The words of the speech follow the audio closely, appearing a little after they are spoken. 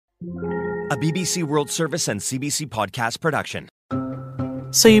A BBC World Service and CBC podcast production.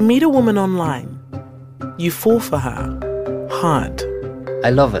 So you meet a woman online. You fall for her. Hard.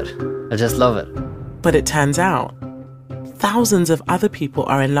 I love it. I just love it. But it turns out, thousands of other people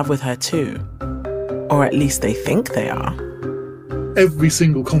are in love with her too. Or at least they think they are. Every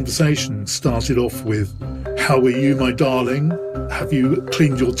single conversation started off with, "How are you, my darling? Have you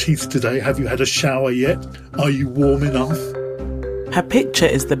cleaned your teeth today? Have you had a shower yet? Are you warm enough?" Her picture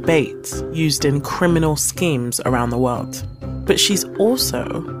is the bait used in criminal schemes around the world. But she's also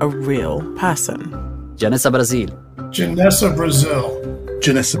a real person. Janessa Brazil. Janessa Brazil.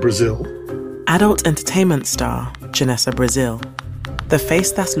 Janessa Brazil. Adult entertainment star Janessa Brazil. The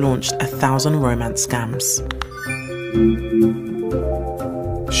face that's launched 1,000 romance scams.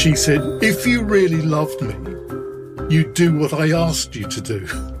 She said, "If you really loved me, you'd do what I asked you to do."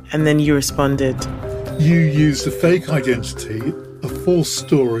 And then you responded, "You used a fake identity, a false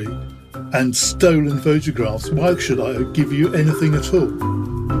story, and stolen photographs. Why should I give you anything at all?"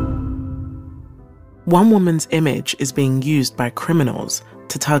 One woman's image is being used by criminals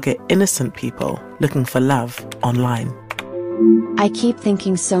to target innocent people looking for love online. I keep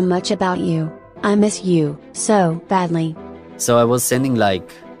thinking so much about you. I miss you so badly. So I was sending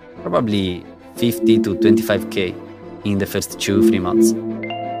probably 50 to 25K in the first 2-3 months.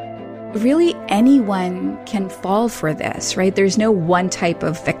 Really, anyone can fall for this, right? There's no one type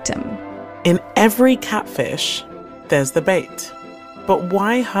of victim. In every catfish, there's the bait. But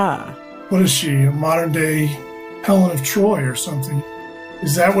why her? What is she, a modern day Helen of Troy or something?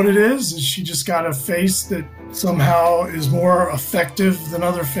 Is that what it is? Has she just got a face that somehow is more effective than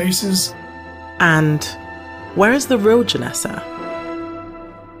other faces? And where is the real Janessa?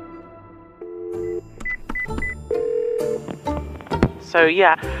 So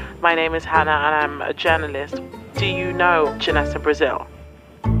yeah, my name is Hannah and I'm a journalist. Do you know Janessa Brazil?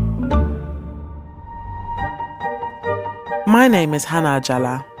 My name is Hannah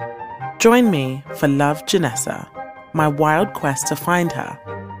Ajala. Join me for Love Janessa, my wild quest to find her,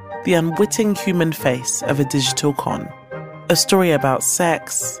 the unwitting human face of a digital con. A story about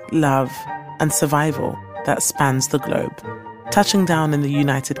sex, love, and survival that spans the globe, touching down in the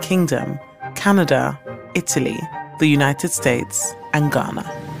United Kingdom, Canada, Italy, the United States, and Ghana.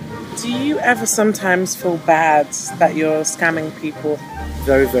 Do you ever sometimes feel bad that you're scamming people?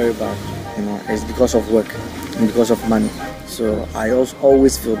 Very, very bad. It's because of work and because of money. So I also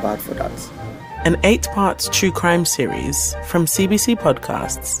always feel bad for that. An 8-part true crime series from CBC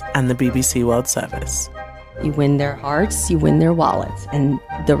Podcasts and the BBC World Service. You win their hearts, you win their wallets, and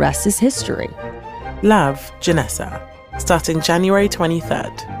the rest is history. Love, Janessa, starting January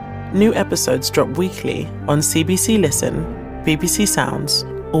 23rd. New episodes drop weekly on CBC Listen, BBC Sounds,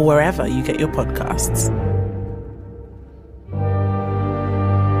 or wherever you get your podcasts.